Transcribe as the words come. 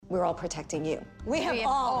we're all protecting you. We have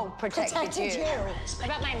all protected you.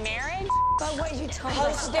 About my marriage? But what you told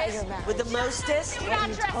us about your marriage. With the mostest. What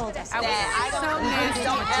you told us. Don't ever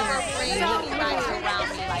bring anybody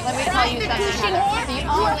around me like Let me that. tell you something, Heather. The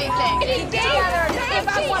only thing. If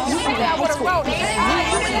I want to say I would have wrote it.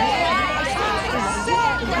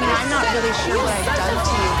 I'm not really sure what I've done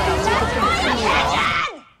to you, but I'll take it from you.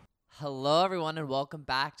 Hello, everyone, and welcome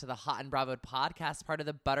back to the Hot and Bravo podcast, part of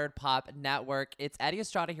the Buttered Pop Network. It's Eddie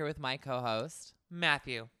Estrada here with my co-host,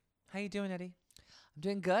 Matthew. How you doing, Eddie? I'm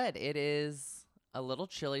doing good. It is a little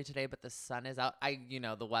chilly today, but the sun is out.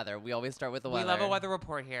 The weather. We always start with the weather. We love a weather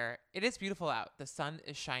report here. It is beautiful out. The sun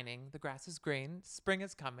is shining. The grass is green. Spring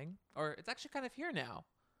is coming. Or it's actually kind of here now.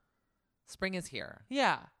 Spring is here.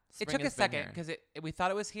 Yeah. Spring it took a has been second here. because we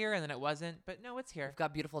thought it was here and then it wasn't. But no, it's here. We've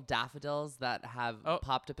got beautiful daffodils that have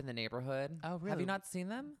popped up in the neighborhood. Oh, really? Have you not seen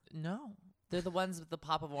them? No. They're the ones with the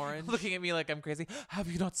pop of orange. Looking at me like I'm crazy.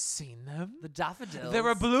 Have you not seen them? The daffodils. They're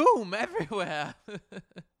a bloom everywhere.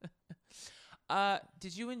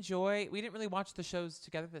 Did you enjoy? We didn't really watch the shows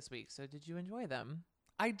together this week, so did you enjoy them?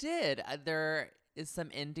 I did. There is some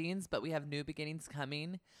endings, but we have new beginnings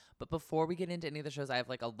coming. But before we get into any of the shows, I have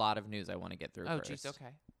like a lot of news I want to get through first. Geez, okay.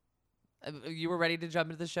 You were ready to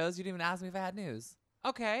jump into the shows? You didn't even ask me if I had news.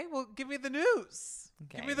 Okay, well, give me the news.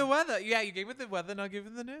 Okay. Give me the weather. Yeah, you gave me the weather, and I'll give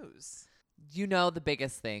you the news. You know, the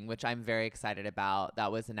biggest thing, which I'm very excited about,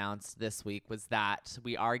 that was announced this week, was that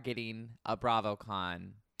we are getting a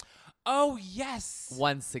BravoCon. Oh, yes.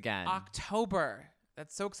 Once again. October.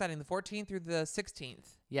 That's so exciting. The 14th through the 16th.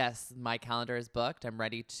 Yes, my calendar is booked. I'm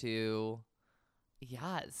ready to,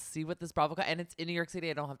 see what this BravoCon, and it's in New York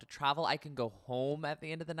City. I don't have to travel. I can go home at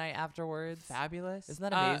the end of the night afterwards. Fabulous. Isn't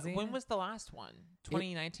that amazing? When was the last one?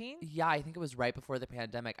 2019? Yeah, I think it was right before the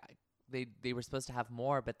pandemic. They were supposed to have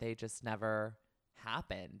more, but they just never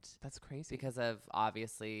happened. That's crazy. Because of,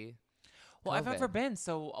 obviously, Well, I've COVID. never been,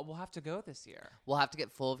 so we'll have to go this year. We'll have to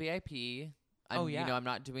get full VIP. Oh, yeah. You know, I'm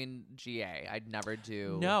not doing GA. I'd never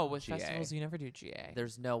do No, with GA. festivals, you never do GA.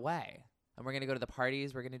 There's no way. And we're going to go to the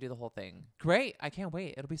parties. We're going to do the whole thing. Great. I can't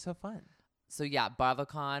wait. It'll be so fun. So, yeah,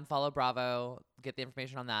 BravoCon. Follow Bravo. Get the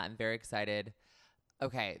information on that. I'm very excited.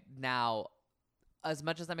 Okay, now, as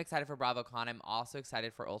much as I'm excited for BravoCon, I'm also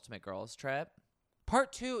excited for Ultimate Girls Trip.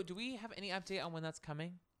 Part 2. Do we have any update on when that's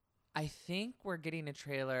coming? I think we're getting a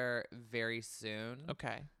trailer very soon.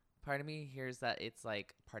 Okay. Part of me hears that it's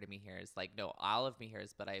like, no, all of me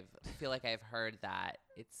hears, but I feel like I've heard that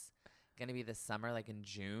it's going to be this summer, like in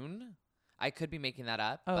June. I could be making that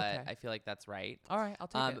up, but I feel like that's right. All right, I'll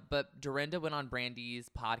take it. But Dorinda went on Brandy's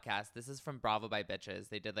podcast. This is from Bravo by Bitches.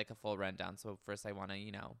 They did like a full rundown. So first I want to,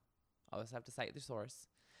 always have to cite the source.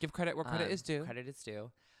 Give credit where credit is due. Credit is due.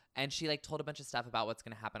 And she like told a bunch of stuff about what's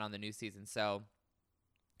going to happen on the new season. So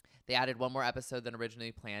they added one more episode than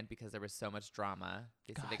originally planned because there was so much drama.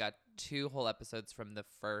 They said they got 2 whole episodes from the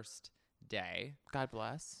first day. God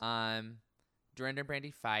bless. Dorinda and Brandy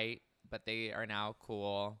fight, but they are now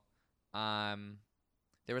cool.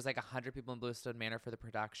 There was like 100 people in Bluestone Manor for the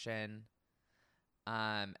production.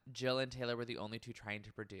 Jill and Taylor were the only 2 trying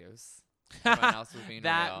to produce. Everyone else was being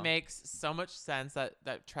That real. makes so much sense.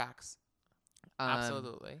 That tracks.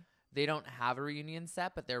 Absolutely. They don't have a reunion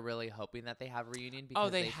set, but they're really hoping that they have a reunion because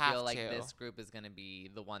they have feel like to. this group is going to be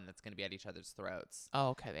the one that's going to be at each other's throats. Oh,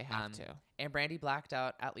 okay. They have to. And Brandy blacked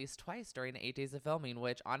out at least twice during the 8 days of filming,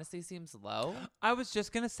 which honestly seems low. I was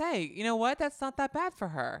just going to say, you know what? That's not that bad for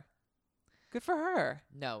her. Good for her.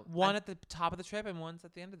 No. One at the top of the trip and one's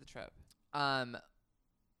at the end of the trip.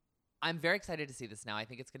 I'm very excited to see this now. I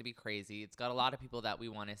think it's going to be crazy. It's got a lot of people that we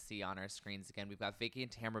want to see on our screens again. We've got Vicky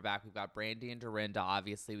and Tamara back. We've got Brandy and Dorinda,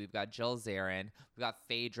 obviously. We've got Jill Zarin. We've got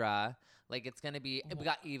Phaedra. Like, it's going to be – we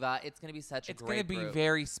got Eva. It's going to be such a great group. It's going to be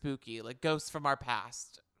very spooky, like ghosts from our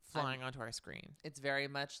past flying onto our screen. It's very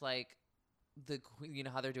much like you know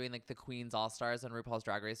how they're doing like the Queens All-Stars on RuPaul's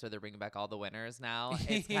Drag Race where they're bringing back all the winners now?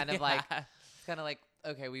 It's kind of like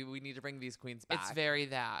okay, we need to bring these queens back. It's very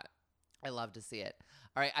that. I love to see it.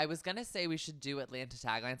 All right, I was going to say we should do Atlanta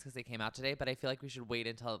taglines because they came out today, but I feel like we should wait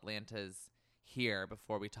until Atlanta's here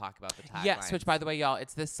before we talk about the taglines. Yes, which, by the way, y'all,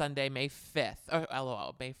 it's this Sunday, May 5th. Oh,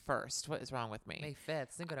 LOL, May 1st. What is wrong with me? May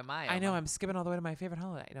 5th, Cinco de Mayo. I know, I'm skipping all the way to my favorite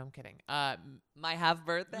holiday. No, I'm kidding. My half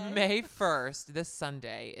birthday? May 1st, this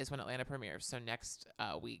Sunday, is when Atlanta premieres. So next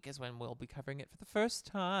week is when we'll be covering it for the first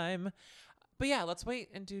time. But yeah, let's wait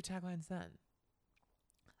and do taglines then.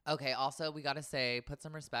 Okay, also, we got to say, put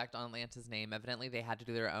some respect on Atlanta's name. Evidently, they had to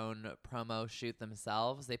do their own promo shoot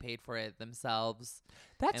themselves. They paid for it themselves.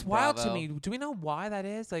 That's wild to me. Do we know why that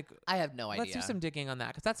is? Like, I have no idea. Let's do some digging on that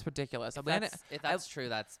because that's ridiculous. If that's true,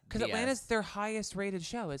 that's because BS. Atlanta's their highest rated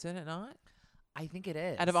show, isn't it not? I think it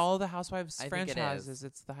is. Out of all the Housewives I think it is. franchises,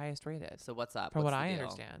 it's the highest rated. So what's up? From What's what the I deal?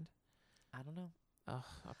 understand. I don't know. Oh,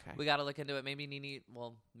 okay. We got to look into it. Maybe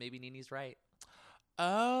Nini's right.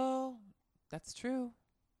 Oh, that's true.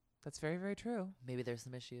 That's very, very true. Maybe there's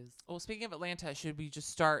some issues. Well, speaking of Atlanta, should we just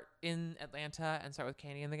start in Atlanta and start with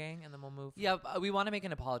Candy and the gang, and then we'll move? Yeah, we want to make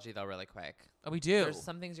an apology though, really quick. Oh, we do. There's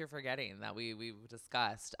some things you're forgetting that we've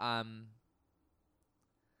discussed. Karen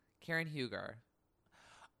Huger.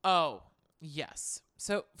 Oh, yes.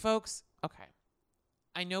 So, folks, okay.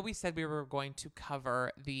 I know we said we were going to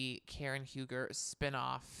cover the Karen Huger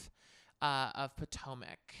spinoff of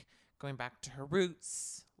Potomac, going back to her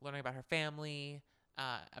roots, learning about her family,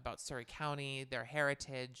 about Surrey County, their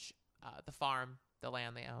heritage, the farm, the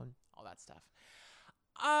land they own, all that stuff.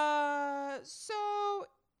 So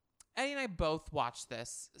Eddie and I both watched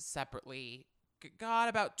this separately, got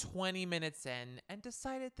about 20 minutes in, and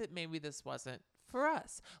decided that maybe this wasn't for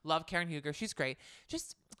us. Love Karen Huger. She's great.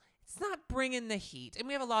 Just, it's not bringing the heat. And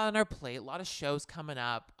we have a lot on our plate, a lot of shows coming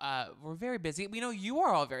up. We're very busy. We know you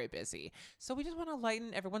are all very busy. So we just want to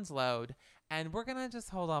lighten everyone's load. And we're going to just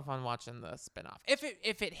hold off on watching the spinoff.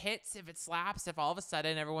 If it hits, if it slaps, if all of a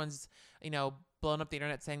sudden everyone's, blowing up the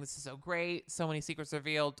internet saying this is so great, so many secrets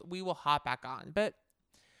revealed, we will hop back on. But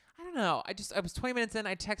I don't know. I was 20 minutes in.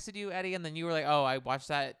 I texted you, Eddie, and then you were like, oh, I watched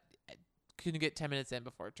that. Couldn't get 10 minutes in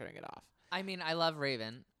before turning it off. I mean, I love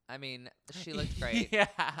Raven. I mean, she looked great. Yeah.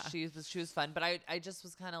 She was fun, but I just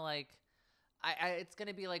was kind of like, it's going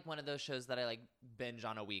to be like one of those shows that I like binge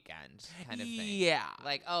on a weekend kind of thing. Yeah.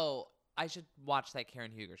 Like, oh, I should watch that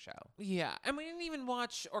Karen Huger show. Yeah. And we didn't even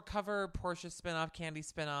watch or cover Portia's spinoff, Candy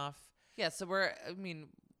spinoff. Yeah, so we're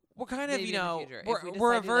kind of, maybe in the future. If we decide we're to do,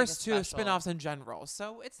 like, a averse to special- spinoffs in general.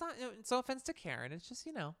 So it's not, it's no offense to Karen. It's just,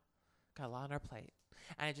 got a lot on our plate.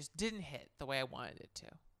 And it just didn't hit the way I wanted it to.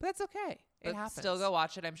 But that's okay. It but happens. still go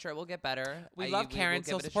watch it. I'm sure it will get better. We love Karen, will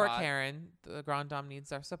so give it a support shot. Karen. The Grand Dame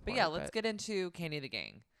needs our support. But yeah, let's get into Candy the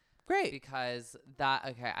Gang. Great. Because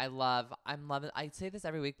I'm loving, I say this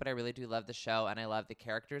every week, but I really do love the show and I love the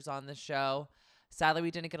characters on the show. Sadly,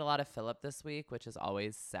 we didn't get a lot of Philip this week, which is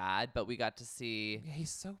always sad, but we got to see. Yeah,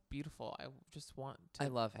 he's so beautiful. I just want to. I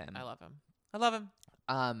love him. I love him.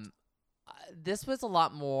 This was a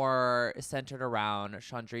lot more centered around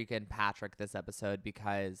Chandrika and Patrick this episode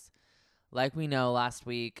because, like we know, last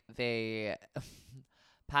week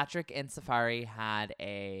Patrick and Safari had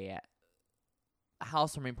a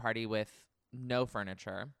housewarming party with no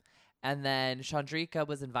furniture. And then Chandrika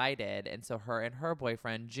was invited, and so her and her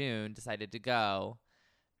boyfriend, June, decided to go.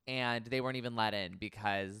 And they weren't even let in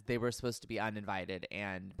because they were supposed to be uninvited,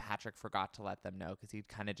 and Patrick forgot to let them know because he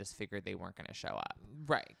kind of just figured they weren't going to show up.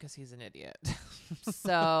 Right, because he's an idiot.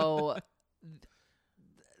 So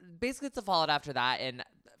basically it's a fallout after that. And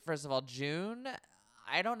first of all, June,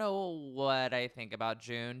 I don't know what I think about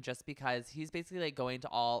June, just because he's basically like going to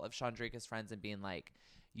all of Chandrika's friends and being like,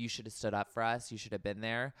 you should have stood up for us. You should have been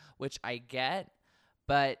there, which I get.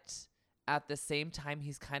 But at the same time,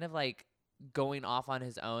 he's kind of like going off on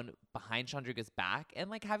his own behind Chandrika's back and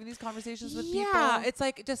like having these conversations with people. Yeah, it's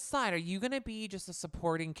like, decide, are you going to be just a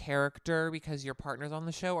supporting character because your partner's on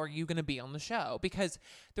the show, or are you going to be on the show? Because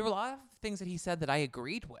there were a lot of things that he said that I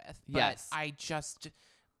agreed with, but Yes. I just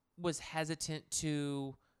was hesitant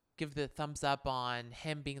to give the thumbs up on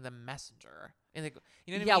him being the messenger. And like,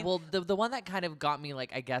 you know what I mean? Well, the one that kind of got me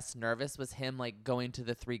like, I guess, nervous was him like going to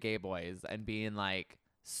the three gay boys and being like,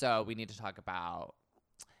 so we need to talk about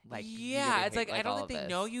like, yeah, it's like I don't think they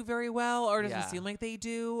know you very well, or it doesn't Yeah. seem like they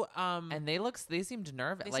do. And they seemed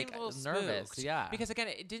nervous, They like seem a little nervous. spooked. Yeah. Because again,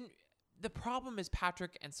 it didn't. The problem is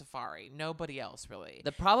Patrick and Safari. Nobody else really.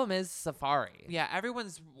 The problem is Safari. Yeah, everyone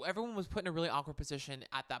was put in a really awkward position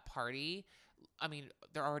at that party. I mean,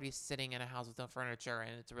 they're already sitting in a house with no furniture,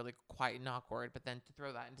 and it's really quiet and awkward. But then to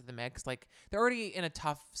throw that into the mix, like they're already in a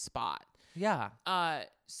tough spot. Yeah.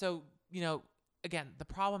 So again, the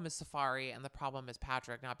problem is Safari, and the problem is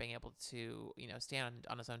Patrick not being able to stand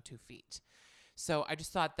on his own 2 feet. So I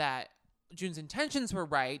just thought that June's intentions were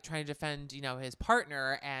right, trying to defend his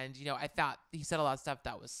partner, and I thought he said a lot of stuff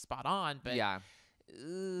that was spot on. But yeah.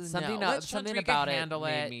 something Something about it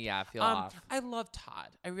made me feel off. I love Todd,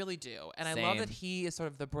 I really do, and I love that he is sort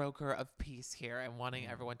of the broker of peace here and wanting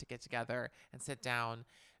everyone to get together and sit down,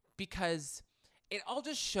 because it all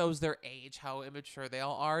just shows their age, how immature they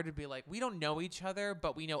all are to be like, we don't know each other,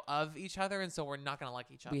 but we know of each other, and so we're not gonna like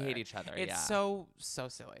each other. We hate each other. It's so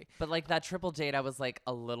silly. But like that triple date, I was like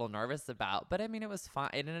a little nervous about. But I mean, it was fine.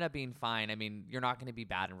 It ended up being fine. I mean, you're not going to be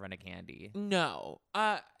bad in front of Candy. No.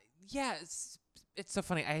 Yeah. It's so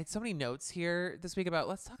funny. I had so many notes here this week about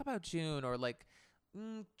let's talk about June, or like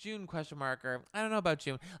June question marker. I don't know about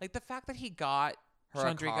June. Like the fact that he got Her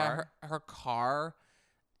a Chandrika car. her car,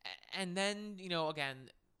 and then again,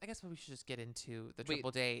 I guess we should just get into the triple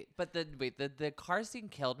date. But the car scene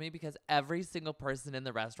killed me because every single person in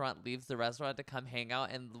the restaurant leaves the restaurant to come hang out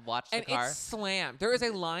and watch the And car. it's slammed. There is a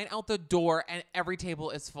line out the door, and every table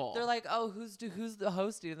is full. They're like, oh, who's the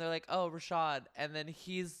hosting? And they're like, oh, Rashad. And then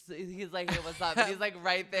he's like, hey, what's up? And he's like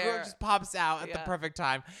right Girl there. just pops out at the Yeah. perfect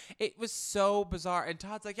time. It was so bizarre. And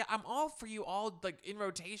Todd's like, yeah, I'm all for you all, like in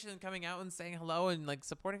rotation, coming out and saying hello and like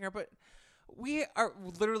supporting her, but we are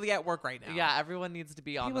literally at work right now. Yeah, everyone needs to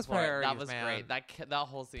be on People's the floor. That priorities, was man. great. That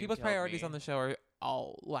whole scene. People's killed priorities me. on the show are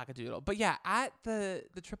all wackadoodle. But yeah, at the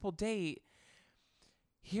triple date,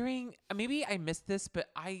 hearing maybe I missed this, but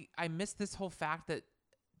I missed this whole fact that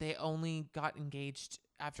they only got engaged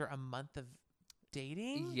after a month of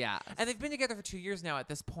dating. Yeah, And they've been together for 2 years now at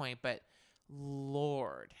this point, but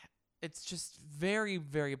Lord, it's just very,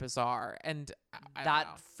 very bizarre. And I don't that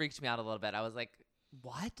know. freaked me out a little bit. I was like,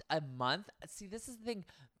 what? A month? See, this is the thing.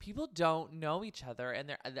 People don't know each other.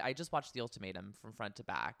 And I just watched The Ultimatum from front to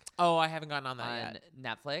back Oh, I haven't gotten on that on yet.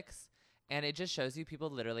 Netflix. And it just shows you people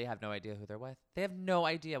literally have no idea who they're with. They have no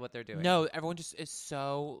idea what they're doing. No, everyone just is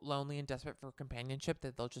so lonely and desperate for companionship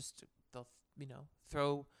that they'll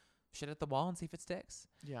throw shit at the wall and see if it sticks.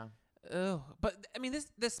 Yeah. Oh, but I mean,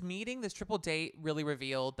 this meeting, this triple date, really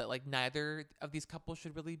revealed that like neither of these couples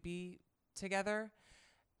should really be together.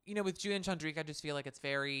 With June and Chandrika, I just feel like it's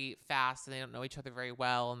very fast and they don't know each other very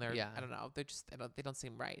well, and I don't know, they don't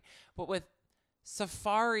seem right. But with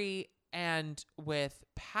Safari and with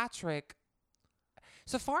Patrick,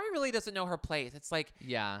 Safari really doesn't know her place. It's like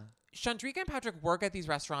Yeah. Chandrika and Patrick work at these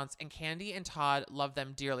restaurants, and Candy and Todd love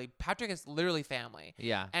them dearly. Patrick is literally family.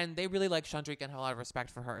 Yeah. And they really like Chandrika and have a lot of respect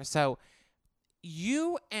for her. So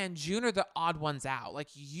you and June are the odd ones out. Like,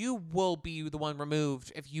 you will be the one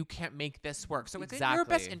removed if you can't make this work. So it's in your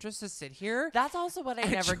best Exactly. interest to sit here. That's also what I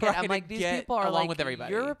and never try get. I'm to like, these get people are along like, with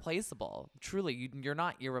everybody. you're replaceable. Truly, you're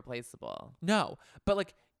not irreplaceable. No, but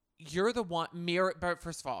like, you're the one. But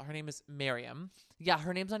first of all, her name is Miriam. Yeah,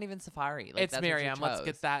 her name's not even Safari. Like, It's that's what she Miriam. Let's chose.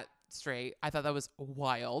 get that straight. I thought that was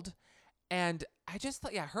wild. And I just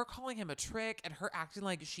thought, her calling him a trick and her acting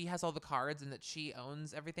like she has all the cards and that she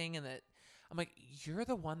owns everything, and that I'm like, you're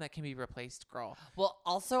the one that can be replaced, girl. Well,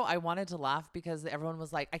 also, I wanted to laugh because everyone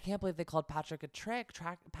was like, I can't believe they called Patrick a trick.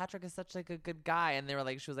 Patrick is such like a good guy. And they were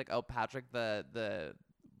like, she was like, oh, Patrick, the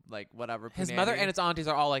like whatever. His mother punani. and his aunties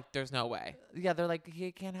are all like, there's no way. Yeah, they're like,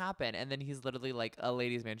 it can't happen. And then he's literally like a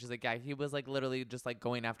ladies' man. She's like, yeah, he was like literally just like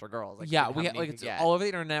going after girls. Like, Yeah, how we many like he it's could get. all over the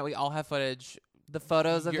internet. We all have footage. The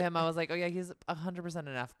photos of You're- him, I was like, oh yeah, he's 100% an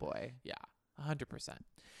F boy. Yeah, 100%.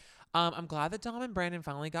 I'm glad that Dom and Brandon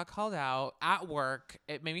finally got called out at work.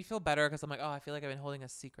 It made me feel better because I'm like, oh, I feel like I've been holding a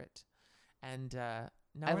secret. And now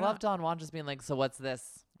I we're love not. Don Juan just being like, so what's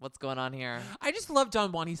this? What's going on here? I just love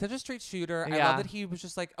Don Juan. He's such a straight shooter. I Yeah. love that he was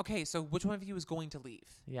just like, okay, so which one of you is going to leave?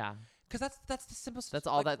 Yeah. Because that's the simplest. That's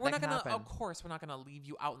all that we're can not gonna. happen. Of course, we're not gonna leave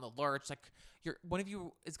you out in the lurch. Like, one of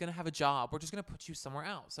you is gonna have a job. We're just gonna put you somewhere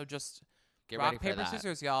else. So just Get ready rock for paper that.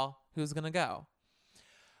 scissors, y'all. Who's gonna go?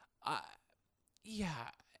 Yeah,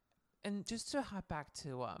 and just to hop back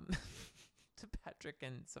to to Patrick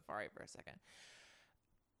and Safari for a second.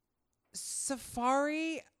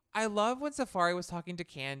 Safari, I love when Safari was talking to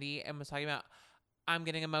Candy and was talking about, I'm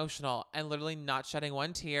getting emotional, and literally not shedding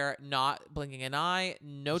one tear, not blinking an eye,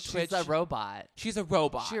 no twitch. She's a robot. She's a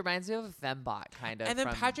robot. She reminds me of a fembot, kind of. And then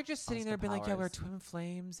from Patrick just sitting there Austin being like, yeah, we're Powers. twin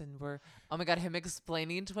flames and we're Oh my god, him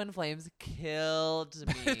explaining twin flames killed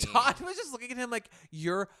me. Todd was just looking at him like,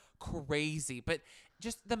 you're crazy. But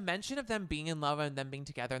just the mention of them being in love and them being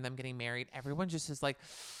together and them getting married, everyone just is like,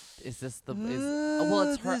 Is this the? Well,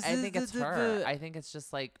 it's her. This I is think it's the- her. I think it's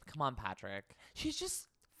just like, come on, Patrick, she's just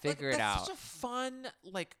figure like, it that's out. Such a fun,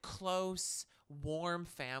 like, close, warm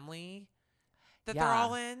family that Yeah, they're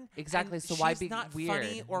all in. exactly. And So why she's be not funny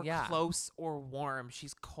weird? or Yeah. close or warm?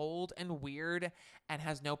 She's cold and weird and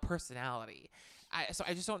has no personality. So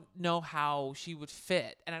I just don't know how she would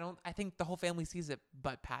fit, and I think the whole family sees it,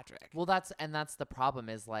 but Patrick. Well, that's the problem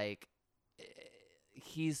is like,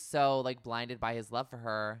 he's so like blinded by his love for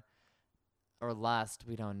her, or lust.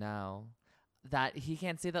 We don't know. That he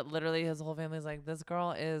can't see that literally his whole family's like, this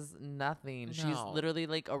girl is nothing. She's No. literally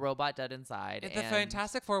like a robot dead inside. If the and-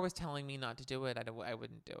 Fantastic Four was telling me not to do it, I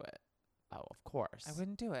wouldn't do it. Oh, of course. I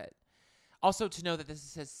wouldn't do it. Also, to know that this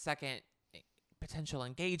is his second potential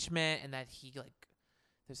engagement and that he, like,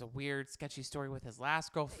 there's a weird, sketchy story with his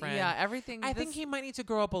last girlfriend. Yeah, everything. I think he might need to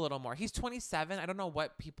grow up a little more. He's 27. I don't know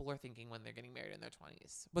what people are thinking when they're getting married in their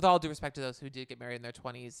 20s. With all due respect to those who did get married in their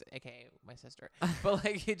 20s, aka my sister. But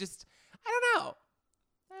like, I don't know.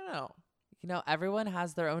 don't know. You know, everyone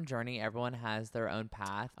has their own journey. Everyone has their own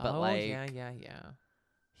path. But yeah.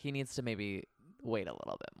 he needs to maybe wait a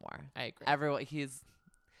little bit more. I agree. Everyone, he's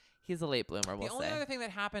a late bloomer. The We'll only say. other thing that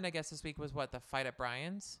happened, I guess, this week was what, the fight at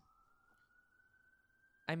Brian's.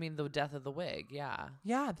 I mean, the death of the wig. Yeah,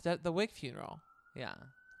 Yeah, the wig funeral. yeah.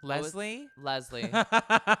 Leslie. Leslie.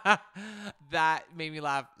 That made me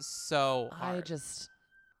laugh so hard. I just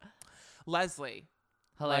Leslie.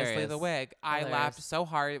 hilarious. Leslie the wig. I Hilarious. laughed so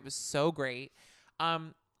hard. It was so great.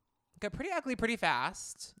 Got pretty ugly pretty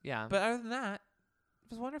fast. Yeah, But other than that, it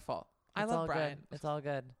was wonderful. I it's love all Brian. Good. It's all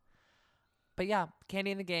good. But yeah,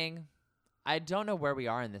 Candy and the Gang. I don't know where we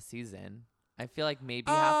are in the season. I feel like maybe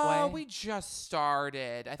halfway. Oh, we just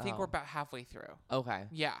started. I think we're Oh. about halfway through. Okay.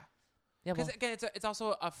 Yeah. Yeah. Because Well, again, it's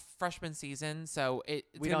also a freshman season, so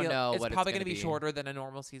We don't know It's what it's probably gonna gonna be be. shorter than a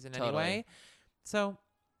normal season Totally. anyway. So,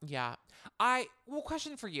 yeah.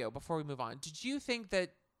 Question for you before we move on. Did you think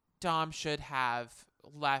that Dom should have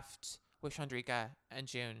left with Chandrika and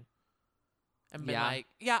June and been Yeah. like,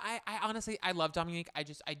 yeah, I honestly I love Dominique.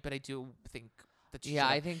 But I do think that she yeah,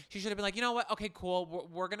 should I have- think she should have been like, you know what? Okay, cool.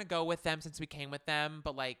 We're gonna go with them since we came with them.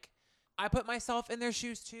 But like, I put myself in their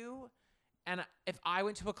shoes too. And if I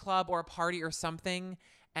went to a club or a party or something,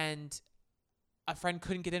 and a friend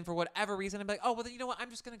couldn't get in for whatever reason, I'd be like, oh well, then you know what? I'm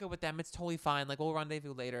just gonna go with them. It's totally fine. Like we'll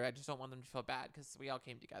rendezvous later. I just don't want them to feel bad because we all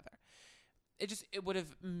came together. It would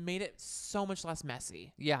have made it so much less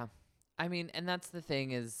messy. yeah. I mean, and that's the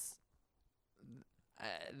thing is,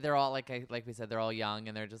 they're all like we said, they're all young,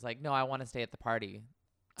 and they're just like, no, I want to stay at the party.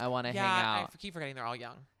 I want to hang I out, keep forgetting they're all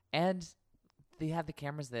young. and they have the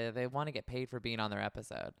cameras there. They want to get paid for being on their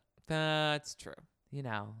episode. That's true. You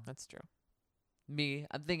know, That's true. me.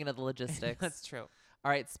 I'm thinking of the logistics. That's true.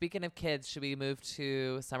 All right. Speaking of kids, should we move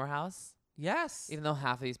to Summer House? Yes. Even though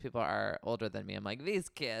half of these people are older than me, I'm like, these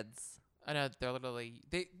kids. I know they are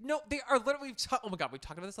literally oh my god, we've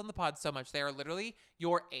talked about this on the pod so much. They are literally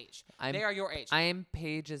your age. They are your age. I am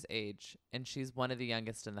Paige's age, and she's one of the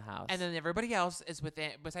youngest in the house. And then everybody else is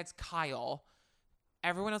within, besides Kyle,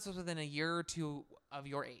 everyone else is within a year or two of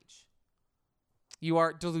your age. You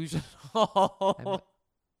are delusional.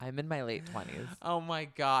 I'm in my late 20s. Oh my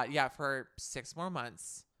god. Yeah, for 6 more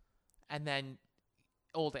months. And then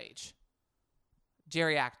old age.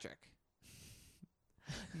 Geriatric.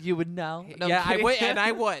 You would know. No, I'm yeah, I kidding. would, and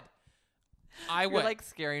I would. I You're would. like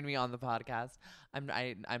scaring me on the podcast. I'm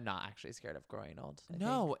not actually scared of growing old. I think.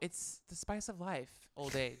 No, it's the spice of life.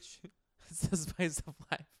 Old age. It's the spice of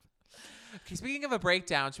life. Okay, speaking of a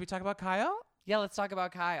breakdown, should we talk about Kyle? Yeah, let's talk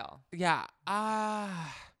about Kyle. Yeah.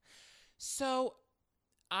 So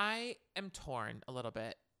I am torn a little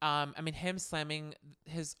bit. I mean, him slamming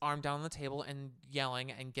his arm down on the table and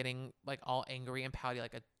yelling and getting like all angry and pouty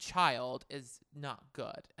like a child is not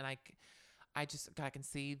good. And I can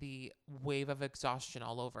see the wave of exhaustion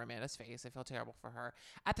all over Amanda's face. I feel terrible for her.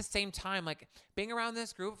 At the same time, like being around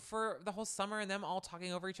this group for the whole summer and them all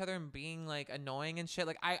talking over each other and being like annoying and shit.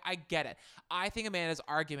 Like I get it. I think Amanda's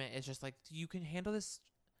argument is just like, you can handle this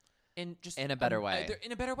in a better way.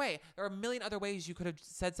 In a better way. There are a million other ways you could have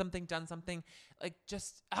said something, done something. Like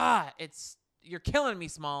just you're killing me,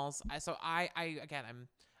 Smalls. I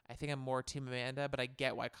think I'm more team Amanda, but I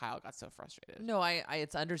get why Kyle got so frustrated. No,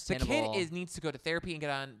 it's The understandable. kid needs to go to therapy and get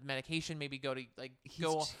on medication. Maybe go to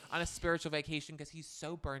go on a spiritual vacation because he's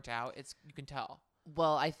so burnt out. You can tell.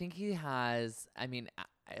 Well, I think he has. I mean,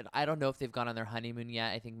 I don't know if they've gone on their honeymoon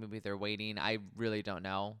yet. I think maybe they're waiting. I really don't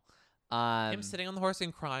know. Him sitting on the horse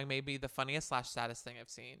and crying may be the funniest / saddest thing I've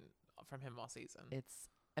seen from him all season.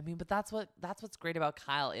 But that's what's great about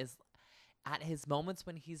Kyle is at his moments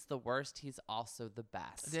when he's the worst, he's also the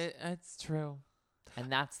best. It's true.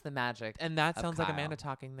 And that's the magic. And that of sounds like Kyle. Amanda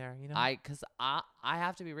talking there, you know? I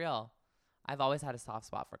have to be real. I've always had a soft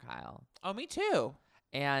spot for Kyle. Oh, me too.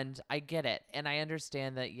 And I get it. And I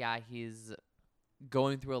understand that, yeah, he's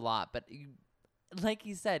going through a lot. But like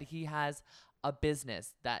he said, he has a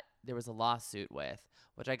business that there was a lawsuit with,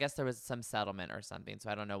 which I guess there was some settlement or something.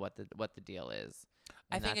 So I don't know what the deal is.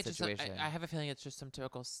 I in think that it's situation. just. I have a feeling it's just some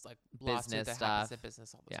typical like lawsuit Business that happens stuff. in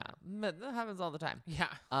business all the Yeah, time. but that happens all the time. Yeah.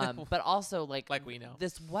 But also like we know.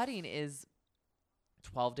 this wedding is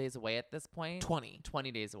 12 days away at this point. 20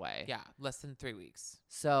 days away. Yeah, less than 3 weeks.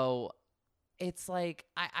 So it's like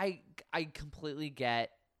I completely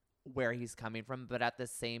get where he's coming from, but at the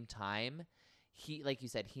same time, he, like you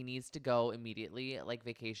said, he needs to go immediately, like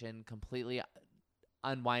vacation, completely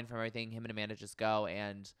unwind from everything. Him and Amanda just go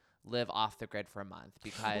and live off the grid for a month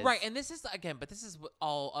because Right, and this is again, but this is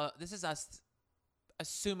all. This is us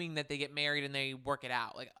assuming that they get married and they work it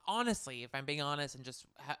out. Like, honestly, if I'm being honest, and just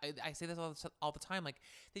I say this all the time, like,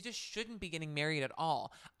 they just shouldn't be getting married at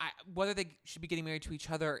all. Whether they should be getting married to each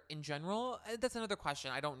other in general, that's another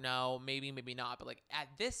question. I don't know. Maybe not. But like, at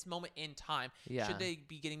this moment in time, should they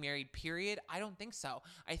be getting married, period? I don't think so.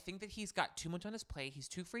 I think that he's got too much on his plate. He's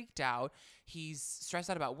too freaked out. He's stressed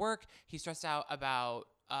out about work. He's stressed out about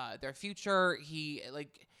their future. He's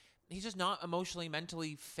just not emotionally,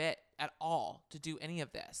 mentally fit at all to do any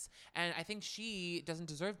of this. And I think she doesn't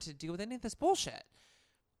deserve to deal with any of this bullshit.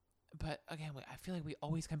 But again, I feel like we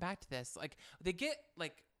always come back to this. Like, they get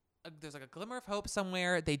there's like a glimmer of hope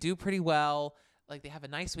somewhere. They do pretty well. Like, they have a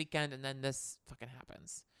nice weekend, and then this fucking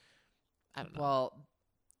happens. I don't know. Well,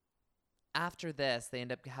 after this, they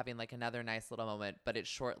end up having like another nice little moment, but it's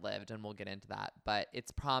short-lived, and we'll get into that. But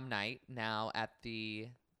it's prom night now at the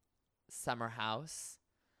summer house.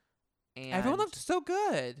 And Everyone looked so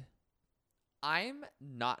good. I'm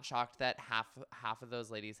not shocked that half of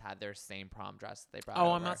those ladies had their same prom dress they brought Oh,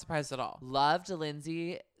 over. I'm not surprised at all. Loved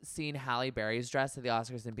Lindsay seeing Halle Berry's dress at the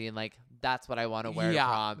Oscars and being like, that's what I want to wear to Yeah,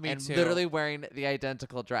 prom. me and too. literally wearing the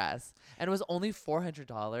identical dress. And it was only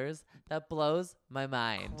 $400. That blows my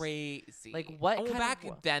mind. Crazy. Like, what kind back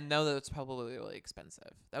of... then, though, that was probably really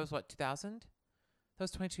expensive. That was, what, 2000? That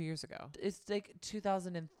was 22 years ago. It's like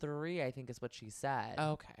 2003, I think is what she said.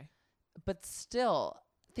 Okay. But still...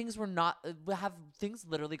 Things were not have things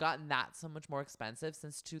literally gotten that so much more expensive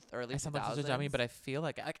since early 2000s. I sound like such a dummy, but I feel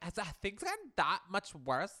like has things gotten that much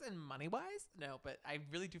worse in money wise? No, but I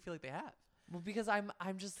really do feel like they have. Well, because I'm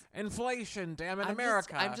just Inflation, damn it, I'm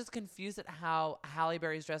America. I'm just confused at how Halle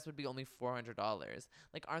Berry's dress would be only $400.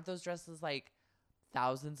 Like, aren't those dresses like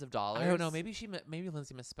thousands of dollars? I don't know. Maybe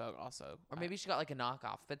Lindsay misspoke also, or maybe she got like a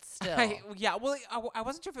knockoff. But still, yeah. Well, I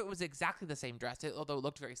wasn't sure if it was exactly the same dress, although it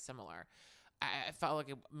looked very similar. I felt like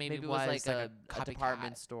it maybe it was like a copycat.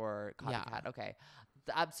 department store copycat. Yeah. Okay.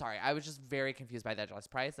 I'm sorry. I was just very confused by that dress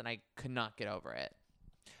price, and I could not get over it.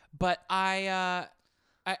 But I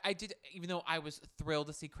did, even though I was thrilled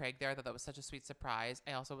to see Craig there. I thought that was such a sweet surprise.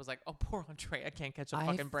 I also was like, oh, poor Andrea, can't catch a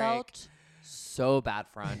fucking break. I felt so bad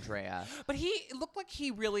for Andrea. But it looked like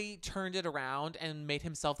he really turned it around and made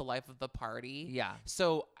himself the life of the party. Yeah.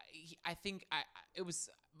 So I think it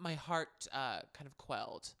was... my heart kind of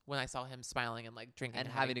quelled when I saw him smiling and like drinking and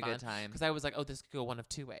having a good time. Because I was like, oh, this could go one of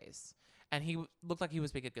two ways. And he looked like he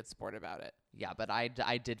was being a good sport about it. Yeah, but I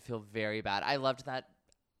did feel very bad. I loved that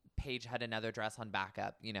Paige had another dress on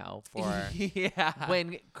backup, for yeah.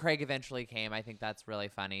 when Craig eventually came. I think that's really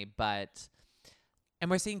funny. And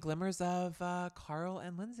we're seeing glimmers of Carl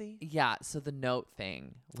and Lindsay. Yeah, so the note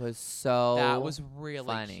thing was so that was really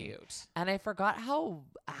funny. cute. And I forgot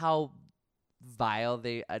how vile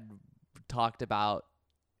they had talked about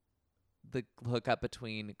the hookup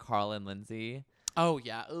between Carl and Lindsay. Oh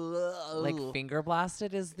yeah. Like, finger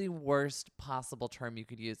blasted is the worst possible term you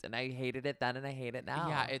could use, and I hated it then and I hate it now.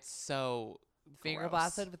 Yeah, it's so finger gross.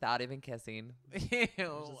 blasted without even kissing.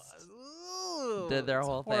 Ew. Did their It's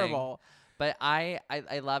whole horrible. thing. But I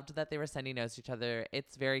loved that they were sending notes to each other.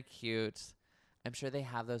 It's very cute. I'm sure they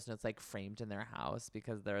have those notes like framed in their house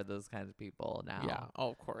because they're those kinds of people now. Yeah. Oh,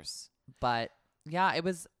 of course. But yeah, it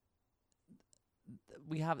was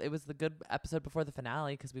the good episode before the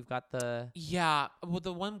finale because we've got the... Yeah. Well,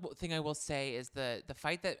 the one thing I will say is the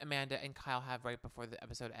fight that Amanda and Kyle have right before the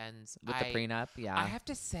episode ends. With the prenup, yeah. I have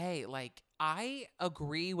to say, like, I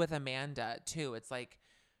agree with Amanda, too. It's like,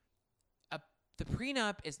 the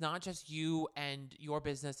prenup is not just you and your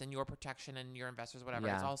business and your protection and your investors, whatever.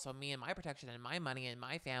 Yeah. It's also me and my protection and my money and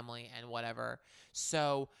my family and whatever.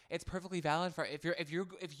 So it's perfectly valid for if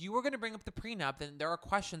you were going to bring up the prenup, then there are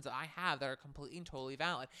questions that I have that are completely and totally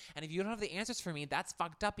valid. And if you don't have the answers for me, that's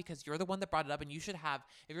fucked up because you're the one that brought it up, and you should have.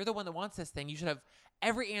 If you're the one that wants this thing, you should have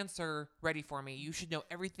every answer ready for me. You should know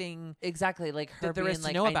everything. Exactly. Like her that there being is to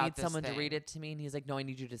like, know I about need this someone to thing. read it to me. And he's like, no, I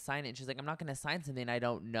need you to sign it. And she's like, I'm not going to sign something I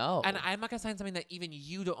don't know. And I'm not going to sign something that even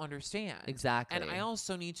you don't understand. Exactly. And I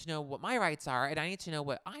also need to know what my rights are, and I need to know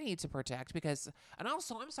what I need to protect because, and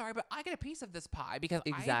also, I'm sorry, but I get a piece of this pie because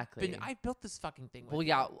Exactly. I built this fucking thing with Well, you.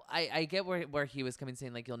 yeah, I get where he was coming,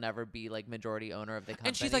 saying like you'll never be like majority owner of the company.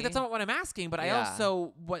 And she's like, that's not what I'm asking, but I Yeah.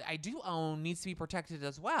 also, what I do own needs to be protected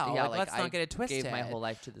as well. Yeah, like, let's I not get it twisted. Gave my whole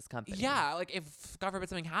life to this company. Yeah, like if God forbid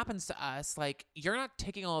something happens to us, like you're not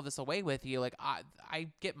taking all of this away with you. Like I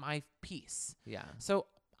get my piece. Yeah. So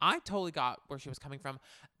I totally got where she was coming from.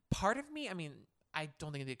 Part of me, I mean, I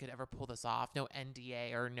don't think they could ever pull this off. No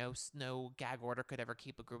NDA or no gag order could ever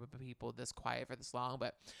keep a group of people this quiet for this long.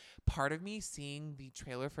 But part of me seeing the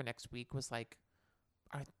trailer for next week was like,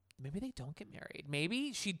 maybe they don't get married.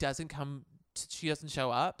 Maybe she doesn't come she doesn't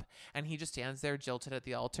show up, and he just stands there jilted at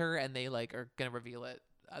the altar, and they like are gonna reveal it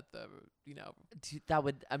at the Dude, that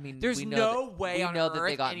would. I mean, There's we know no that, way we on know earth that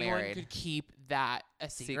they got anyone married. could keep that a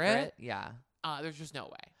secret. Yeah. There's just no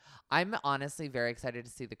way. I'm honestly very excited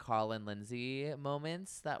to see the Carl and Lindsay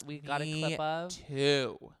moments that we got a Me clip of,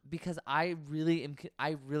 too. because I really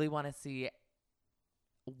want to see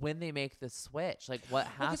when they make the switch, like what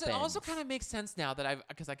happens. Because it also kind of makes sense now that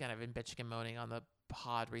because I've been bitching and moaning on the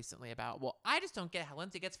pod recently about, well, I just don't get how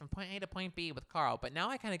Lindsay gets from point A to point B with Carl, but now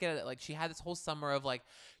I kind of get it. Like, she had this whole summer of like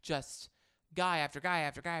just guy after guy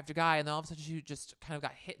after guy after guy, and then all of a sudden she just kind of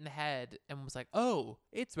got hit in the head and was like, oh,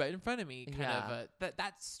 it's right in front of me.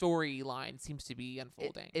 That storyline seems to be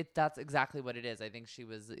unfolding. That's exactly what it is. I think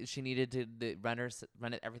she needed to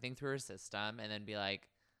run everything through her system and then be like,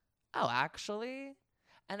 oh, actually.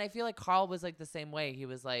 And I feel like Carl was like the same way. He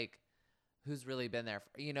was like, who's really been there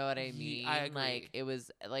for, you know what I mean? I agree. Like, it was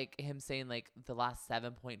like him saying like the last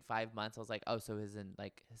 7.5 months. I was like, oh, so his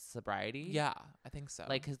sobriety? Yeah, I think so.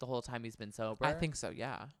 Like the whole time he's been sober? I think so,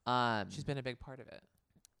 yeah. She's been a big part of it.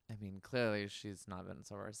 I mean, clearly she's not been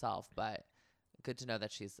sober herself, but good to know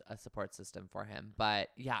that she's a support system for him. But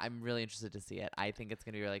yeah, I'm really interested to see it. I think it's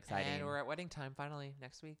going to be really exciting. And we're at wedding time finally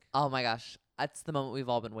next week. Oh my gosh. That's the moment we've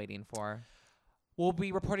all been waiting for. We'll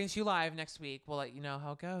be reporting to you live next week. We'll let you know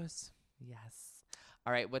how it goes. Yes.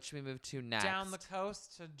 All right. What should we move to next? Down the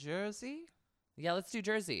coast to Jersey. Yeah, let's do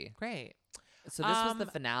Jersey. Great. So this was the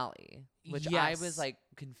finale, which I was like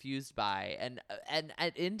confused by, and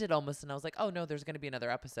it ended almost, and I was like, oh no, there's going to be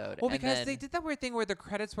another episode. Well, and because they did that weird thing where the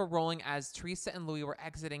credits were rolling as Teresa and Louis were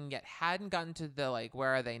exiting, yet hadn't gotten to the like where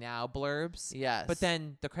are they now blurbs. Yes. But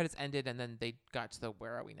then the credits ended, and then they got to the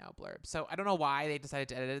where are we now blurb. So I don't know why they decided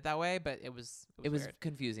to edit it that way, but it was weird.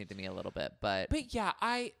 Confusing to me a little bit, but yeah,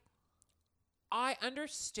 I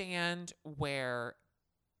understand where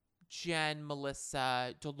Jen,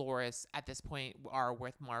 Melissa, Dolores at this point are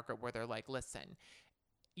with Margaret, where they're like, listen,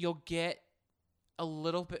 you'll get a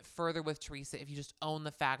little bit further with Teresa if you just own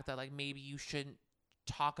the fact that like maybe you shouldn't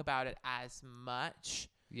talk about it as much.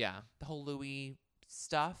 Yeah. The whole Louis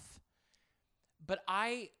stuff. But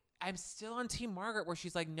I'm still on Team Margaret, where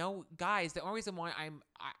she's like, no, guys, the only reason why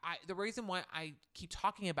the reason why I keep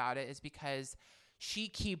talking about it is because she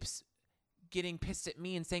keeps getting pissed at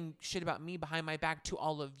me and saying shit about me behind my back to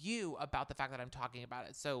all of you about the fact that I'm talking about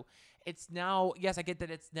it. So it's now, yes, I get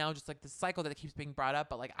that it's now just like the cycle that keeps being brought up,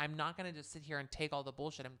 but like I'm not going to just sit here and take all the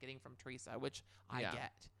bullshit I'm getting from Teresa, which I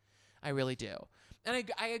get. I really do. And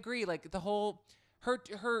I agree, like the whole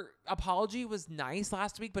her apology was nice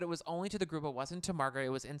last week, but it was only to the group. It wasn't to Margaret. It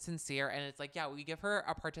was insincere. And it's like, yeah, we give her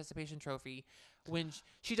a participation trophy when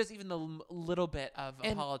she does even the little bit of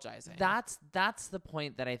apologizing. That's the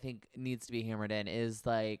point that I think needs to be hammered in, is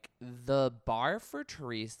like the bar for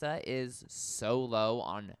Teresa is so low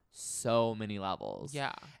on so many levels.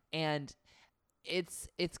 Yeah. And it's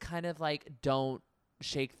kind of like, don't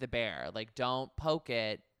shake the bear. Like, don't poke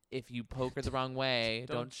it. If you poke her the wrong way,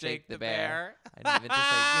 don't shake the bear. I didn't even just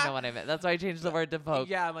say, you know what I meant. That's why I changed the word to poke.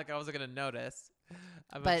 Yeah, I'm like, I wasn't going to notice.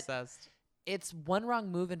 I'm But obsessed. It's one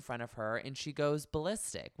wrong move in front of her, and she goes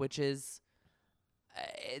ballistic, which is,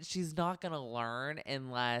 she's not going to learn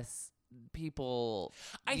unless people,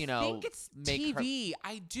 I think it's make TV.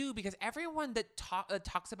 I do, because everyone that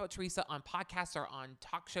talks about Teresa on podcasts or on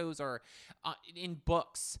talk shows or in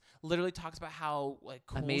books literally talks about how like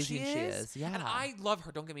cool amazing she is. Yeah, and I love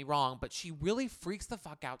her. Don't get me wrong, but she really freaks the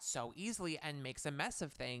fuck out so easily and makes a mess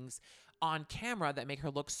of things on camera that make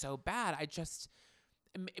her look so bad.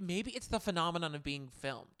 Maybe it's the phenomenon of being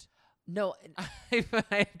filmed. No,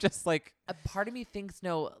 I'm just like, a part of me thinks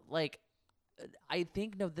I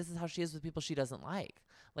think this is how she is with people she doesn't like.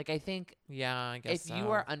 Like, I think, yeah, I guess if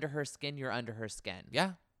you are under her skin, you're under her skin.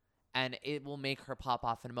 Yeah. And it will make her pop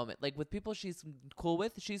off in a moment. Like, with people she's cool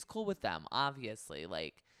with them, obviously.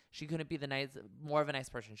 Like, she couldn't be more of a nice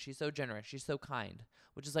person. She's so generous. She's so kind,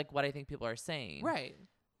 which is like what I think people are saying. Right.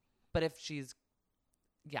 But if she's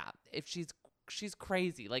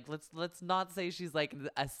crazy. Like, let's not say she's like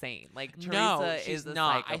a saint. Like, Teresa is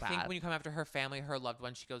not. I think when you come after her family, her loved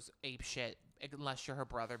one, she goes ape shit. Unless you're her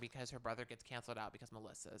brother, because her brother gets canceled out because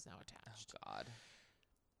Melissa is now attached. Oh God.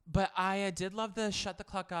 But I did love the Shut the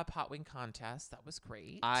Cluck Up hot wing contest. That was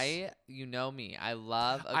great. You know me. I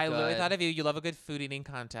love. I literally thought of you. You love a good food eating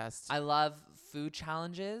contest. I love food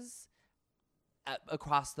challenges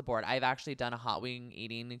across the board. I've actually done a hot wing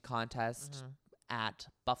eating contest at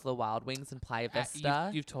Buffalo Wild Wings in Playa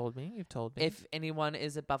Vista. You've told me. If anyone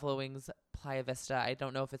is at Buffalo Wings Playa Vista, I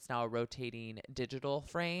don't know if it's now a rotating digital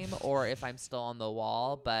frame or if I'm still on the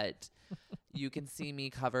wall, but you can see me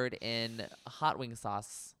covered in hot wing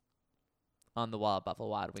sauce on the wall at Buffalo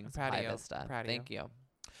Wild Wings proud of Playa you. Vista. Proud of Thank you.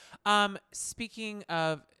 Speaking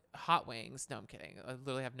of hot wings, no, I'm kidding. I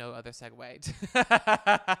literally have no other segue.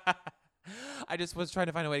 I just was trying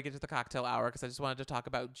to find a way to get to the cocktail hour because I just wanted to talk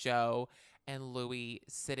about Joe and Louis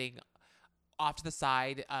sitting off to the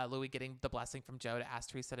side. Louis getting the blessing from Joe to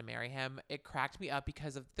ask Teresa to marry him. It cracked me up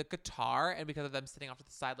because of the guitar and because of them sitting off to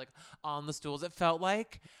the side, like on the stools. It felt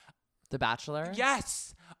like The Bachelor?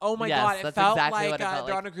 yes. Oh my Yes, God! It that's felt exactly like what it felt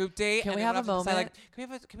they're like. on a group date. Can and we they have went a off to the side,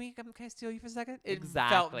 moment? Like, can I steal you for a second? It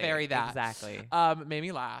Exactly. felt very that. Exactly. Made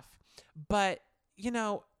me laugh. But you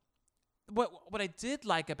know, what I did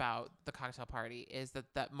like about the cocktail party is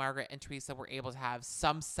that Margaret and Teresa were able to have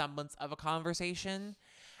some semblance of a conversation.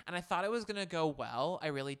 And I thought it was going to go well. I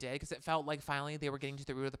really did, because it felt like finally they were getting to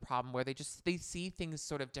the root of the problem where they see things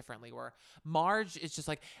sort of differently, where Marge is just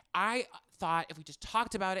like, I thought if we just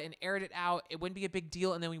talked about it and aired it out, it wouldn't be a big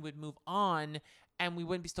deal and then we would move on and we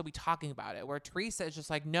wouldn't still be talking about it. Where Teresa is just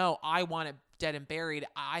like, no, I want it dead and buried.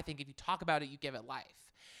 I think if you talk about it, you give it life.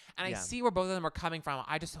 And I see where both of them are coming from.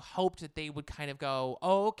 I just hoped that they would kind of go,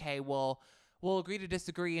 oh, okay, well, we'll agree to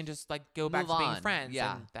disagree and just like go back Move to being on. friends.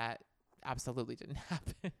 Yeah. And that absolutely didn't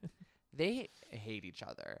happen. They hate each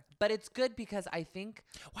other. But it's good because I think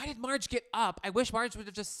Why did Marge get up? I wish Marge would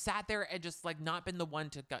have just sat there and just like not been the one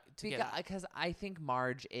to get up. because I think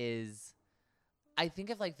Marge is, I think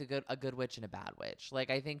of like a good witch and a bad witch. Like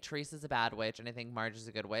I think Teresa's a bad witch and I think Marge is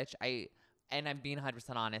a good witch. And I'm being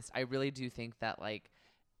 100% honest. I really do think that like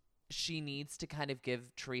she needs to kind of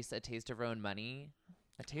give Teresa a taste of her own money.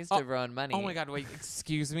 A taste of her own money. Oh my God, wait,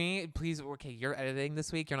 excuse me. Please, okay, you're editing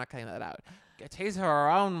this week. You're not cutting that out. A taste of her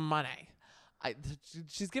own money.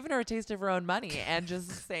 She's giving her a taste of her own money and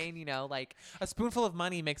just saying, you know, like, A spoonful of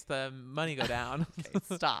money makes the money go down.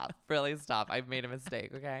 okay, stop. Really stop. I've made a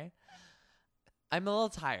mistake, okay? I'm a little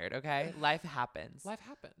tired, okay? Life happens. Life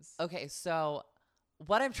happens. Okay, so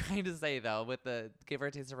what I'm trying to say, though, with the give her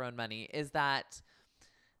a taste of her own money is that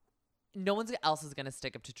no one else is going to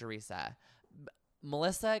stick up to Teresa.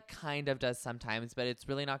 Melissa kind of does sometimes, but it's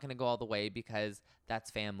really not going to go all the way because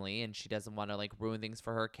that's family and she doesn't want to like ruin things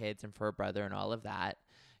for her kids and for her brother and all of that.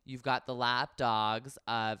 You've got the lap dogs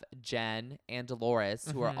of Jen and Dolores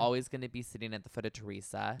who are always going to be sitting at the foot of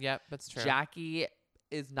Teresa. Yep, that's true. Jackie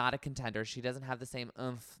is not a contender. She doesn't have the same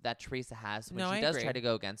oomph that Teresa has. So when No, she I does agree. try to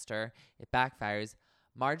go against her, it backfires.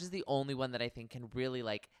 Marge is the only one that I think can really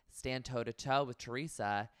like stand toe to toe with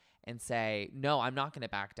Teresa and say, no, I'm not going to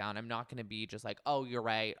back down. I'm not going to be just like, oh, you're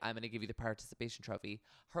right. I'm going to give you the participation trophy.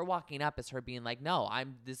 Her walking up is her being like, no,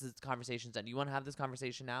 this is conversation's done. You want to have this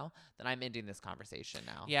conversation now? Then I'm ending this conversation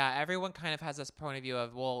now. Yeah, everyone kind of has this point of view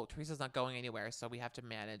of, well, Teresa's not going anywhere, so we have to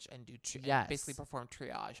manage and do and Yes. basically perform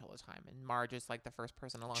triage all the time. And Marge is like the first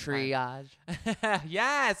person in a long Triage. time.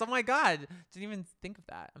 Yes. Oh my God. Didn't even think of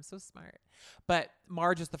that. I'm so smart. But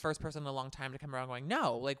Marge is the first person in a long time to come around going,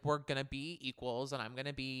 no, like we're going to be equals and I'm going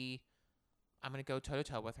to go toe to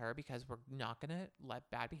toe with her because we're not going to let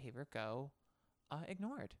bad behavior go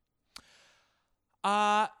ignored.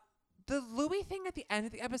 The Louis thing at the end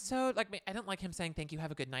of the episode, like, I didn't like him saying thank you,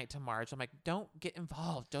 have a good night to Marge. I'm like, don't get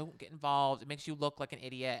involved. Don't get involved. It makes you look like an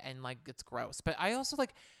idiot and like it's gross. But I also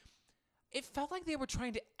like, it felt like they were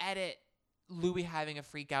trying to edit Louis having a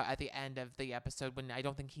freak out at the end of the episode when I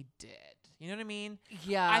don't think he did. You know what I mean?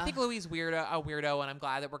 Yeah. I think Louis is a weirdo, and I'm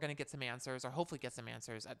glad that we're going to get some answers, or hopefully get some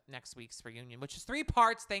answers at next week's reunion, which is 3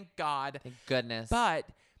 parts, thank God. Thank goodness. But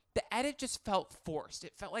the edit just felt forced.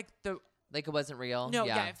 It felt like like it wasn't real. no,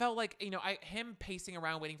 yeah, it felt like, him pacing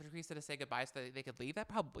around waiting for Teresa to say goodbye so that they could leave. That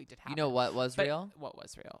probably did happen. You know what was But real? What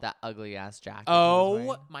was real? That ugly ass jacket. he was Oh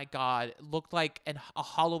wearing. my God. It looked like a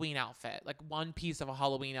Halloween outfit, like one piece of a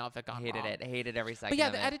Halloween outfit gone Hated wrong. it. Hated every second. But yeah,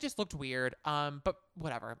 of the it. edit just looked weird. But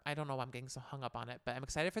whatever. I don't know why I'm getting so hung up on it, but I'm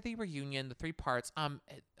excited for the reunion, the 3 parts.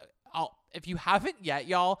 If you haven't yet,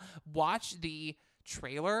 y'all, watch the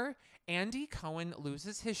trailer. Andy Cohen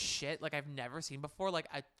loses his shit like I've never seen before. Like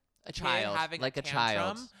a child, having like a a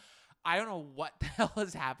child. tantrum. I don't know what the hell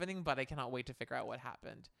is happening, but I cannot wait to figure out what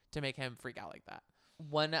happened to make him freak out like that.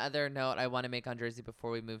 One other note I want to make on Jersey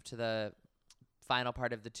before we move to the final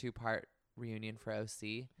part of the 2-part reunion for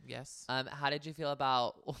OC. Yes. How did you feel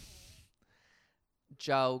about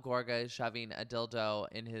Joe Gorga shoving a dildo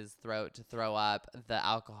in his throat to throw up the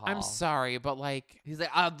alcohol? I'm sorry, but like, He's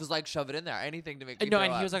like, I was like, shove it in there, anything to make me no, throw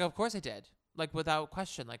and he up. was like, of course I did. Like, without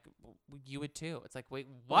question. Like, you would too. It's like, wait,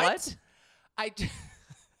 what?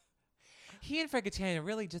 He and Frank Catania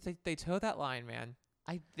really just, they toe that line, man.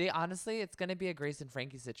 They honestly, it's gonna be a Grace and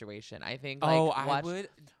Frankie situation. I think. Like, I would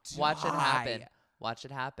watch it happen. die. Watch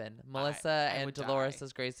it happen. Melissa I and would Dolores die.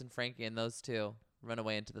 as Grace and Frankie, and those 2 run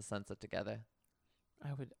away into the sunset together.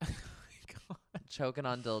 I would. Oh my Choking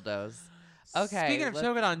on dildos. Okay. Speaking of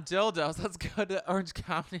choking on dildos, let's go to Orange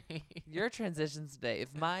County. Your transitions today.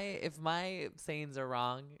 If my sayings are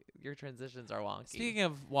wrong, your transitions are wonky. Speaking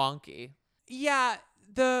of wonky, yeah,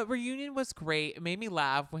 the reunion was great. It made me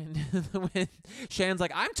laugh when when Shannon's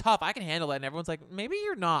like, "I'm tough, I can handle it," and everyone's like, "Maybe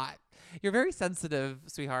you're not. You're very sensitive,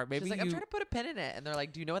 sweetheart. Maybe she's like, you." I'm trying to put a pin in it, and they're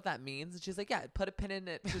like, "Do you know what that means?" And she's like, "Yeah, put a pin in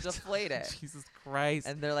it to deflate it." Jesus Christ.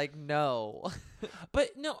 And they're like, "No."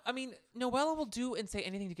 But no, I mean, Noella will do and say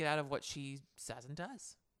anything to get out of what she says and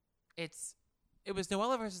does. It was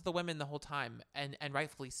Noella versus the women the whole time, and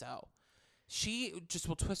rightfully so. She just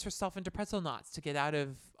will twist herself into pretzel knots to get out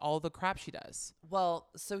of all the crap she does. Well,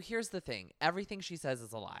 so here's the thing: everything she says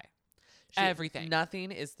is a lie. Everything.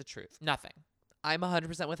 Nothing is the truth. Nothing. I'm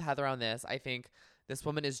 100% with Heather on this. I think this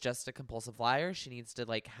woman is just a compulsive liar. She needs to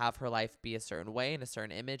like have her life be a certain way and a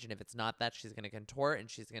certain image, and if it's not that, she's going to contort and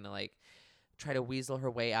she's going to like try to weasel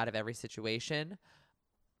her way out of every situation.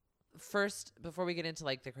 First, before we get into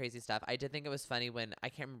like the crazy stuff, I did think it was funny when I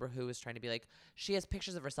can't remember who was trying to be like, she has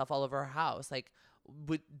pictures of herself all over her house. Like,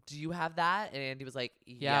 do you have that? And Andy was like,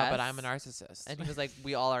 Yeah, but yes. I'm a narcissist. And he was like,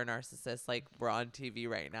 we all are narcissists. Like, we're on TV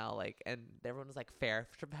right now. Like, and everyone was like, fair.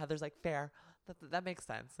 Heather's like, fair. That makes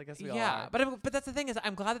sense. I guess we all are. But that's the thing is,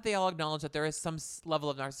 I'm glad that they all acknowledge that there is some level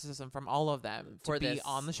of narcissism from all of them to be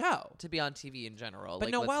on the show, to be on TV in general.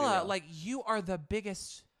 But like, Noella, like, you are the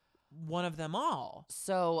biggest one of them all.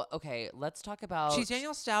 So okay, let's talk about. She's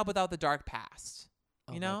Danielle Staub without the dark past.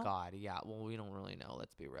 Oh you know? my God, yeah. Well, we don't really know.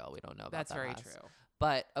 Let's be real. We don't know about That's that very past. true.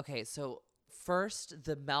 But okay, so first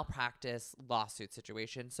the malpractice lawsuit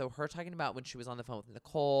situation. So her talking about when she was on the phone with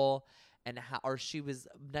Nicole and or she was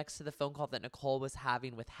next to the phone call that Nicole was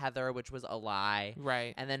having with Heather, which was a lie.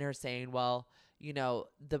 Right. And then her saying, well, you know,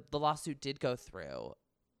 the lawsuit did go through.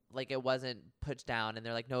 Like, it wasn't put down. And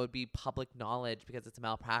they're like, no, it would be public knowledge because it's a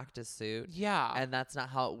malpractice suit. Yeah. And that's not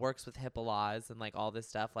how it works with HIPAA laws and, like, all this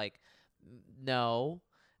stuff. Like, no.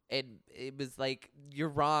 It was like, you're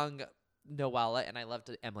wrong, Noella. And I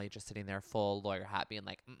loved Emily just sitting there full lawyer hat being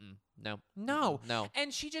like, no.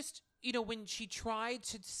 And she just, you know, when she tried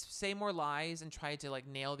to say more lies and tried to, like,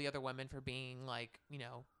 nail the other women for being, like, you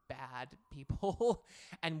know, bad people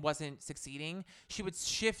and wasn't succeeding, she would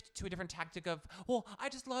shift to a different tactic of, well, I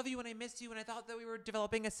just love you and I miss you and I thought that we were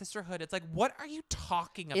developing a sisterhood. It's like, what are you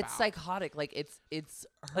talking about? It's psychotic. Like, it's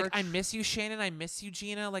her. Like, I miss you, Shannon. I miss you,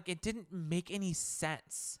 Gina. Like, it didn't make any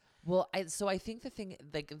sense. Well, I think the thing,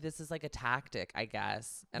 like, this is like a tactic, I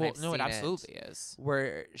guess. And well, I've no, seen it absolutely is.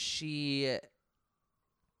 Where she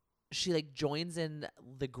like joins in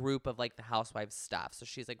the group of like the housewives stuff. So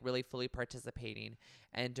she's like really fully participating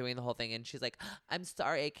and doing the whole thing. And she's like, I'm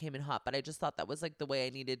sorry I came in hot, but I just thought that was like the way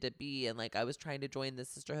I needed to be. And like, I was trying to join the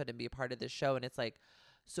sisterhood and be a part of this show. And it's like,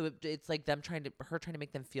 so it's like her trying to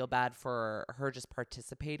make them feel bad for her just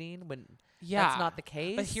participating when that's not the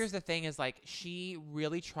case. But here's the thing is, like, she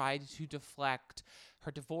really tried to deflect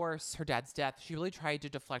her divorce, her dad's death. She really tried to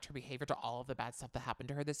deflect her behavior to all of the bad stuff that happened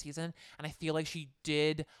to her this season. And I feel like she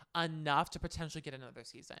did enough to potentially get another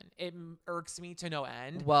season. It irks me to no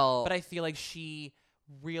end. Well, but I feel like she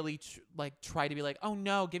really tried to be like, oh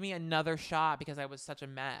no, give me another shot because I was such a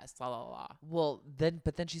mess. La la la. Well, then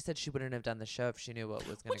she said she wouldn't have done the show if she knew what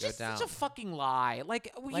was going to go down. Which is such a fucking lie.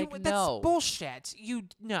 Like that's no. bullshit.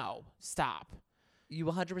 Stop. You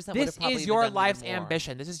 100% would have This probably is even your done life's even more.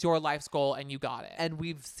 ambition. This is your life's goal, and you got it. And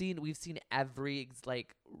we've seen every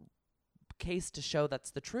like case to show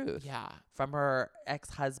that's the truth. Yeah. From her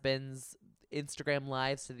ex-husband's Instagram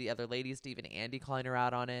lives to the other ladies to even Andy calling her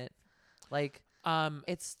out on it. Like,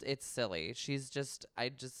 it's silly.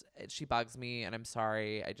 She bugs me, and I'm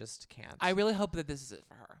sorry. I just can't. I really hope that this is it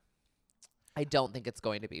for her. I don't think it's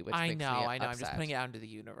going to be, which makes me upset. I'm just putting it out into the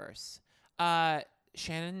universe.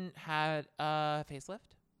 Shannon had a facelift.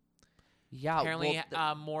 Yeah, Apparently,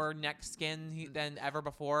 more neck skin than ever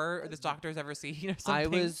before this doctor's ever seen or something. I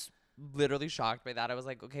was literally shocked by that. I was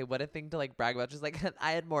like, okay, what a thing to like brag about. Just like,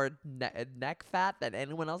 I had more neck fat than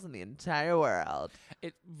anyone else in the entire world.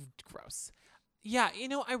 Gross. Yeah, you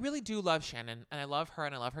know, I really do love Shannon, and I love her,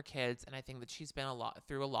 and I love her kids, and I think that she's been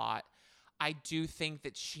through a lot. I do think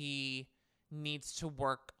that she needs to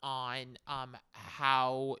work on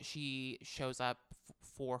how she shows up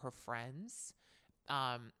for her friends.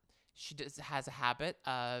 She has a habit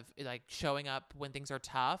of like showing up when things are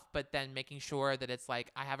tough, but then making sure that it's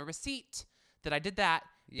like, I have a receipt that I did that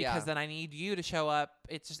because then I need you to show up.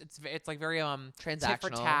 It's like very transactional, tit for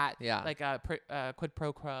tat, like a quid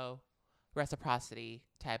pro quo reciprocity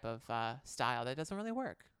type of style that doesn't really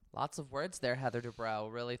work. Lots of words there, Heather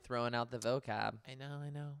Dubrow, really throwing out the vocab. I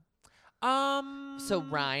know. So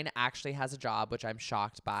Ryan actually has a job, which I'm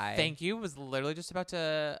shocked by. Thank you. Was literally just about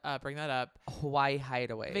to bring that up. Hawaii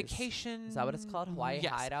Hideaways. Vacation. Is that what it's called? Hawaii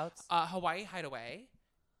yes. Hideouts? Hawaii Hideaway.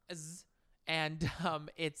 And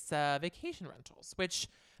it's vacation rentals, which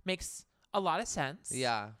makes a lot of sense.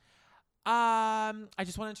 Yeah. I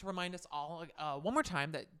just wanted to remind us all one more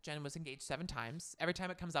time that Jen was engaged 7 times. Every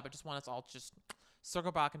time it comes up, I just want us all to just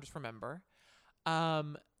circle back and just remember.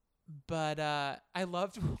 But I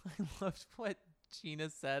loved what Gina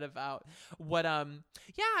said about what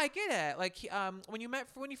yeah, I get it. Like when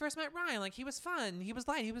you first met Ryan, like he was fun, he was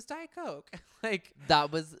light, he was Diet Coke. Like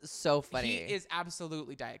That was so funny. he is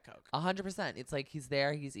absolutely Diet Coke. 100%. It's like he's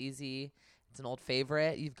there, he's easy. It's an old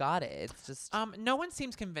favorite. You've got it. It's just No one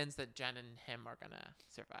seems convinced that Jen and him are gonna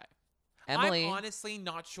survive. Emily. I'm honestly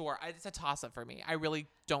not sure. It's a toss up for me. I really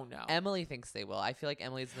don't know. Emily thinks they will. I feel like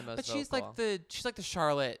Emily's the most But vocal. she's like the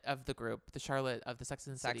Charlotte of the group, the Charlotte of the Sex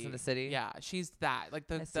and the City. Sex and the City? Yeah, she's that. Like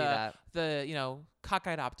I see that. the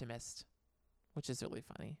cockeyed optimist, which is really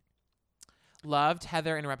funny. Loved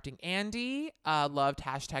Heather interrupting Andy. Loved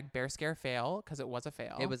hashtag bear scare fail because it was a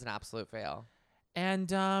fail. It was an absolute fail. And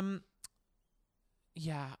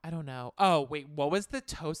yeah, I don't know. Oh wait, what was the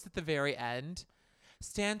toast at the very end?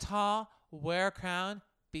 Stand tall, wear a crown,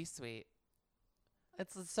 be sweet.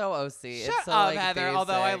 It's so OC. Shut it's so, up, like, Heather.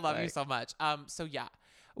 Although I basic, love you like- so much. So yeah,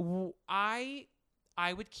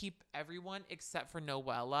 I would keep everyone except for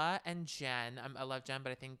Noella and Jen. I love Jen,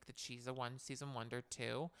 but I think that she's a season wonder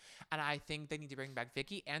too. And I think they need to bring back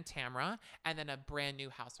Vicky and Tamra, and then a brand new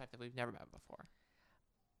housewife that we've never met before.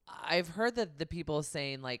 I've heard that the people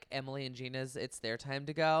saying like Emily and Gina's, it's their time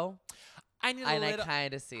to go. I need And I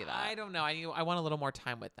kind of see that. I don't know. I want a little more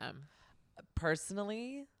time with them.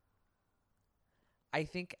 Personally, I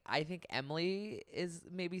think Emily is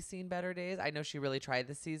maybe seen better days. I know she really tried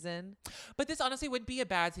this season. But this honestly would be a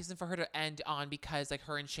bad season for her to end on because like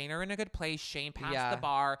her and Shane are in a good place. Shane passed Yeah. the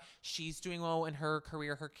bar. She's doing well in her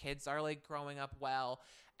career. Her kids are like growing up well.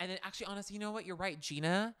 And then actually, honestly, you know what? You're right,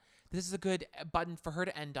 Gina. This is a good button for her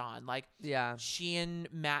to end on. Like Yeah. she and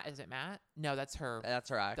Matt, is it Matt? No, that's her. That's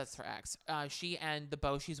her ex. That's her ex. She and the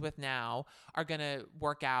beau she's with now are going to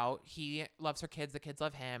work out. He loves her kids. The kids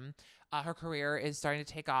love him. Her career is starting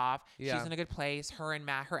to take off. Yeah. She's in a good place. Her and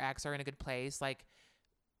Matt, her ex, are in a good place. Like,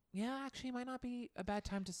 yeah, actually, it might not be a bad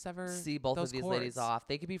time to sever. See both those of these cords. ladies off.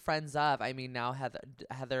 They could be friends of. I mean, now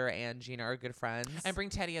Heather and Gina are good friends. And bring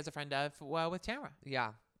Teddy as a friend of, with Tamara.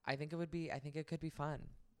 Yeah. I think it could be fun.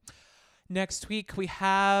 Next week, we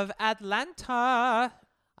have Atlanta.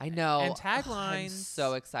 I know. And I'm taglines.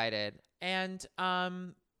 so excited. And,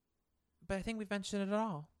 but I think we've mentioned it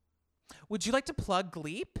all. Would you like to plug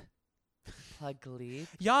Gleep? Plug Glee.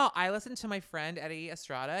 Y'all, I listened to my friend Eddie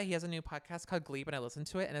Estrada. He has a new podcast called Gleep, and I listened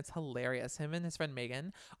to it, and it's hilarious. Him and his friend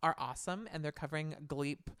Megan are awesome, and they're covering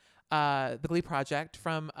Gleep, the Glee project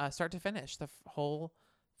from start to finish. The whole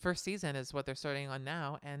first season is what they're starting on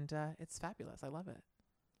now, and it's fabulous. I love it.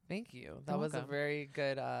 Thank you. That You're was a welcome. very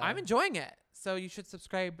good. I'm enjoying it, so you should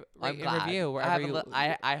subscribe, I'm rate, and glad. review I wherever haven't, you.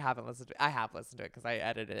 I haven't listened to it. I have listened to it because I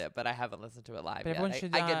edited it, but I haven't listened to it live but yet. everyone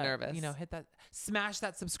should. I get nervous. Smash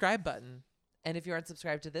that subscribe button. And if you aren't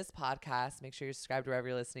subscribed to this podcast, make sure you're subscribed wherever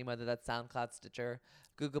you're listening, whether that's SoundCloud, Stitcher,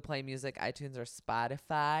 Google Play Music, iTunes, or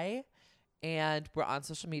Spotify. And we're on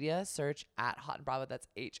social media. Search at Hot and Bravo. That's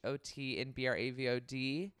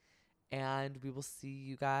HOT&BRAVOD. And we will see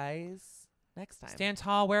you guys next time. Stand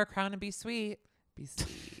tall, wear a crown, and be sweet. Be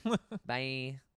sweet. Bye.